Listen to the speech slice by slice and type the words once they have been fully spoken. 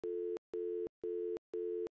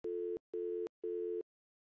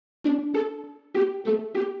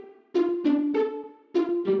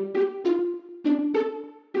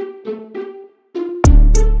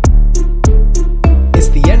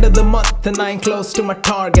then I ain't close to my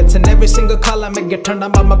targets. And every single call I make get turned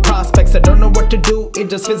down by my prospects. I don't know what to do, it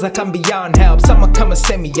just feels like I'm beyond help. Someone come and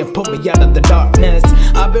save me and pull me out of the darkness.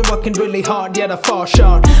 I've been working really hard, yet I fall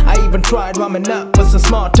short. I even tried warming up with some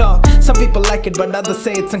small talk. Some people like it, but others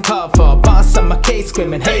say it's uncalled for. Boss on my case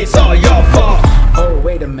screaming, hey, it's all your fault. Oh,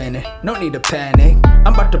 wait a minute, no need to panic.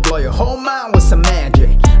 I'm about to blow your whole mind with some magic.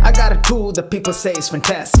 I got a tool that people say is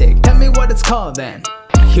fantastic. Tell me what it's called then.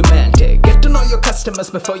 Humantic. Get to know your customers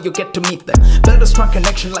before you get to meet them. Build a strong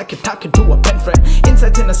connection like you're talking to a pen friend.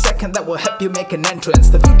 Insights in a second that will help you make an entrance.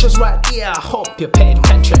 The future's right, yeah, I hope you pay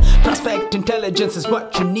attention. Prospect intelligence is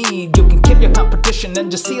what you need. You can kill your competition and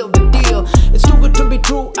just seal the deal. It's too good to be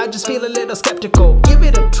true, I just feel a little skeptical. Give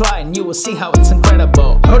it a try and you will see how it's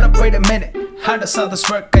incredible. Hold up, wait a minute. How does all this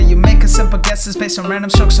work? Are you making simple guesses based on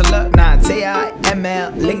random strokes of luck? Nah, it's AI,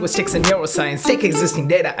 ML, linguistics and neuroscience. Take existing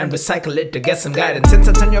data and recycle it to get some guidance.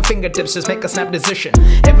 Insights on your fingertips, just make a snap decision.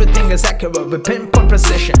 Everything is accurate with pinpoint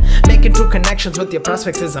precision. Making true connections with your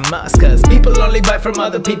prospects is a must, cause people only buy from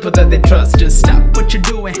other people that they trust. Just stop what you're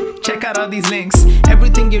doing, check out all these links.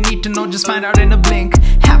 Everything you need to know, just find out in a blink.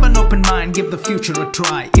 Have an open mind, give the future a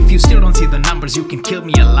try. If you still don't see the numbers, you can kill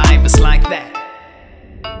me alive, it's like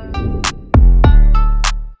that.